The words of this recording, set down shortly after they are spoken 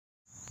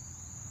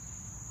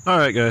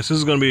Alright guys, this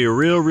is going to be a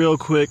real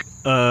quick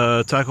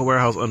Tackle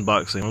Warehouse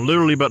unboxing. I'm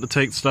literally about to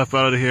take stuff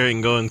out of here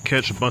and go and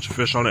catch a bunch of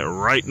fish on it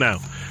right now.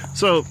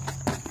 So,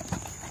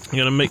 I'm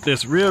going to make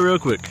this real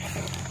quick.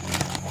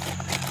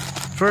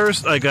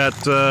 First, I got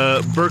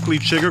Berkley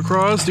Chigger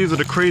Craws. These are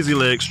the Crazy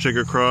Legs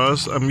Chigger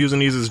Craws. I'm using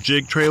these as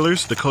jig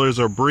trailers. The colors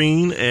are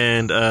breen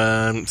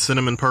and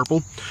cinnamon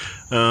purple.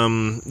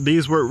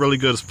 These work really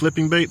good as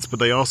flipping baits, but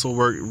they also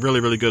work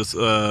really good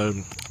as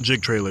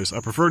jig trailers. I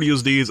prefer to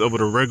use these over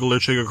the regular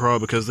Chigger Craw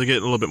because they get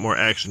a little bit more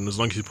action. As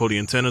long as you pull the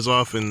antennas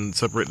off and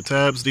separate the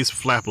tabs, these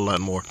flap a lot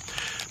more.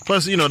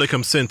 Plus, you know, they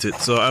come scented,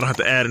 so I don't have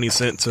to add any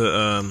scent to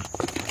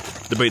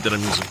the bait that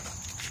I'm using.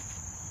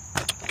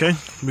 Okay,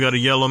 we got a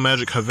Yellow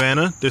Magic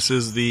Havana. This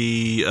is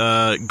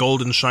the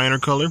golden shiner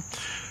color.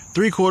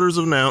 3/4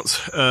 of an ounce,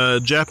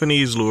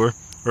 Japanese lure,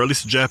 or at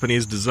least a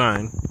Japanese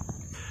design.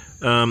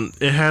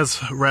 It has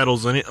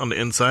rattles in it on the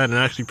inside and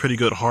actually pretty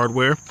good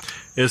hardware.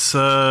 It's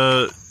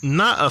not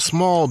a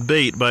small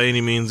bait by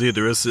any means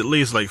either. It's at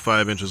least like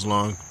 5 inches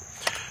long.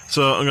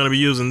 So I'm going to be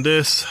using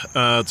this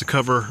to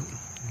cover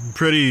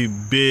pretty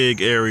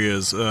big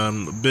areas,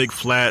 big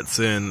flats,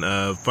 and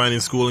finding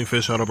schooling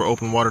fish out over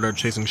open water that are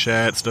chasing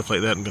shad, stuff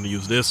like that. I'm going to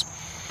use this.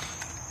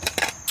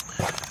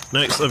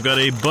 Next, I've got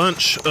a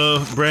bunch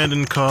of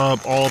Brandon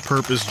Cobb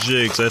all-purpose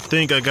jigs. I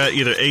think I got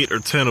either 8 or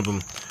 10 of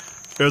them.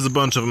 There's a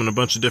bunch of them in a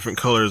bunch of different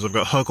colors. I've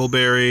got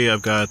huckleberry,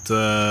 I've got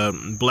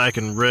black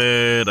and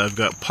red, I've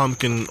got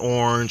pumpkin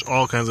orange,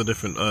 all kinds of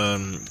different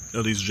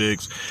of these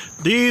jigs.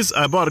 These,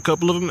 I bought a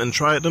couple of them and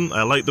tried them.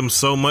 I liked them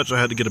so much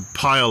I had to get a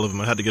pile of them.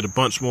 I had to get a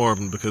bunch more of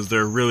them because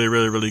they're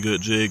really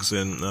good jigs,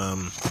 and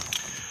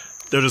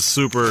they're just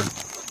super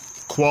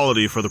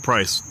quality for the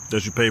price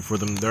that you pay for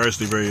them. They're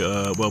actually very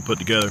well put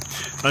together.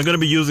 I'm going to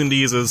be using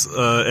these as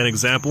an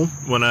example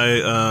when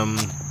I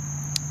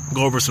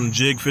go over some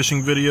jig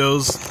fishing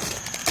videos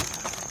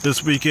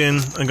this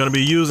weekend. I'm going to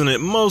be using it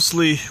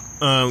mostly,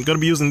 going to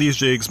be using these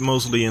jigs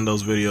mostly in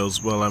those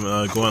videos while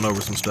I'm going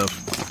over some stuff.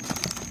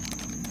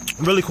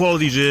 Really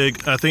quality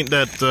jig. I think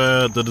that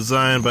the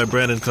design by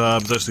Brandon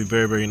Cobb is actually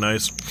very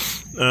nice.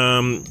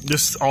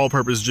 This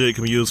all-purpose jig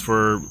can be used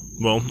for,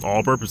 well,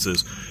 all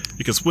purposes.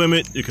 You can swim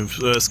it, you can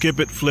skip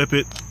it, flip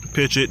it,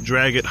 pitch it,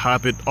 drag it,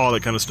 hop it, all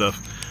that kind of stuff.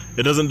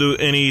 It doesn't do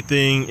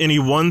any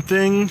one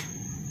thing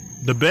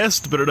the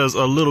best, but it does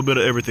a little bit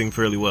of everything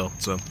fairly well.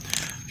 So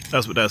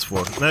that's what that's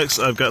for. Next,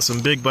 I've got some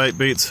big bite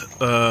baits,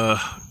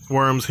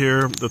 worms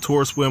here. The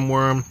Tour Swim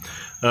worm.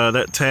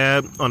 That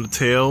tab on the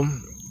tail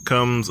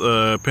comes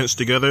pinched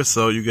together,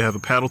 so you can have a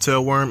paddle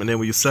tail worm, and then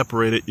when you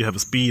separate it, you have a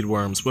speed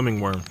worm, swimming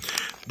worm.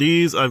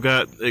 These I've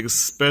got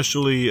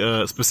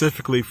especially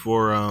specifically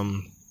for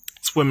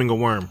swimming a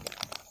worm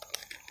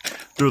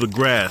through the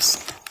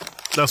grass.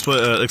 That's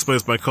what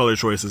explains my color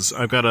choices.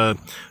 I've got a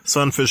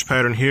sunfish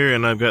pattern here,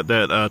 and I've got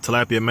that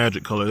tilapia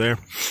magic color there.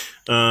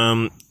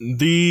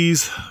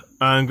 These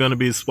I'm going to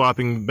be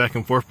swapping back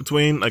and forth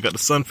between. I got the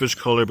sunfish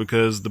color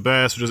because the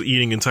bass are just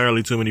eating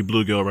entirely too many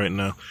bluegill right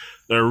now.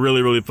 They're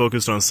really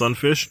focused on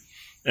sunfish,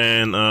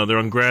 and they're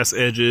on grass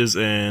edges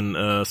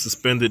and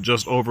suspended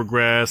just over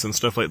grass and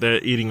stuff like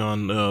that, eating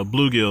on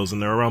bluegills, and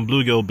they're around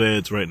bluegill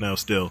beds right now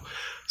still.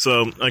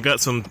 So I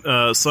got some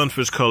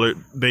sunfish colored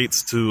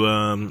baits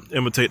to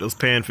imitate those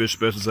panfish as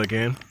best as I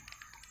can.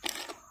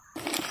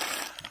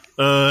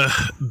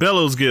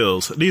 Bellows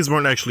gills. These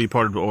weren't actually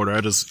part of the order.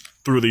 I just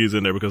threw these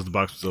in there because the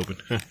box was open.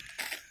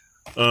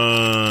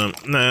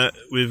 Now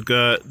we've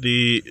got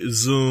the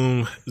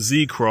Zoom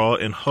Z-Craw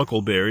and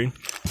Huckleberry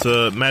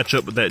to match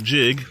up with that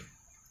jig.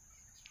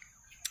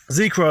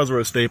 Z-Craws were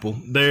a staple.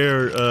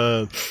 They're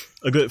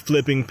a good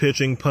flipping,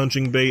 pitching,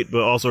 punching bait,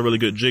 but also a really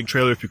good jig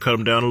trailer if you cut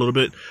them down a little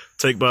bit.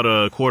 Take about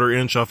a 1/4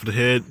 inch off of the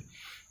head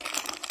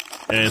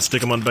and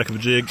stick them on the back of a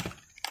jig.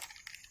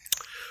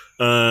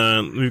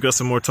 We've got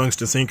some more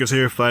tungsten sinkers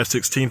here,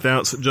 5/16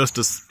 ounce, just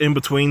a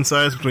in-between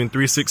size between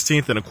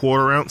 3/16 and a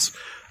 1/4 ounce.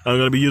 I'm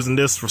going to be using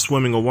this for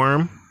swimming a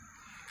worm.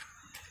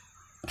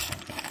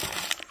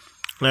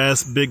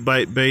 Last big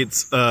bite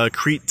baits,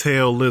 Crete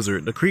tail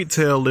lizard. The Crete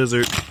tail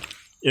lizard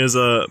is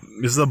a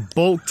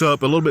bulked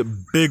up, a little bit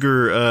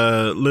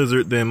bigger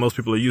lizard than most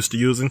people are used to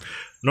using.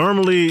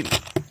 Normally,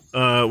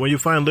 when you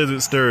find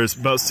lizards, they're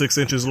about 6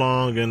 inches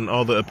long and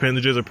all the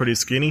appendages are pretty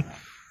skinny.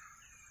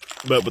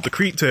 But with the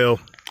Crete tail,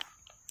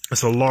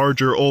 it's a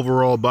larger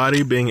overall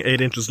body, being 8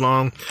 inches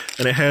long,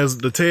 and it has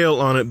the tail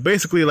on it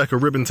basically like a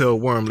ribbon tail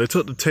worm. They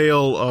took the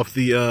tail off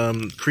the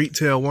Crete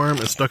tail worm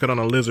and stuck it on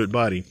a lizard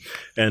body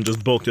and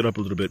just bulked it up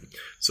a little bit.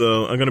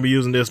 So I'm going to be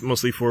using this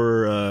mostly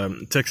for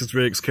Texas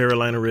rigs,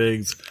 Carolina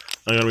rigs.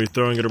 I'm going to be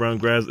throwing it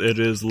around grass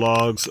edges,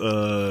 logs,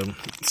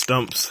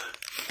 stumps,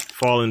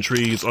 fallen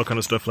trees, all kind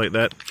of stuff like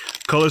that.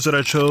 Colors that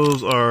I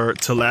chose are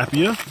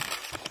tilapia.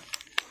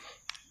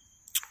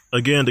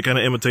 Again, to kind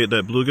of imitate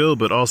that bluegill,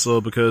 but also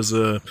because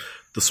the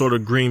sort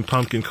of green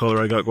pumpkin color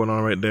I got going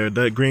on right there.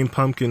 That green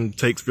pumpkin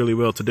takes really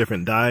well to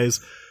different dyes.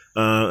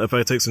 If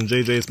I take some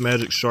JJ's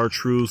Magic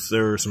Chartreuse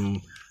or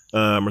some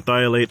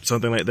merthiolate,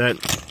 something like that,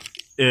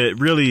 it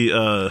really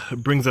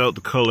brings out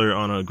the color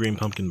on a green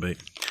pumpkin bait.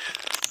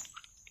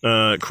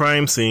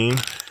 Crime Scene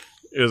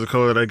is a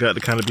color that I got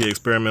to kind of be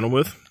experimental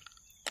with.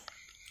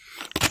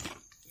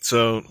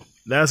 So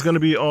that's going to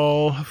be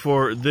all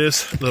for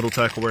this little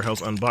Tackle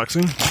Warehouse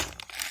unboxing.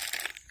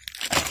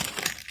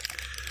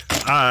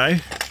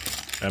 I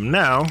am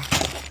now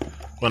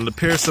going to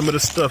pair some of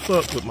this stuff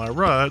up with my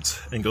rods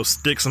and go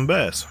stick some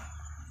bass.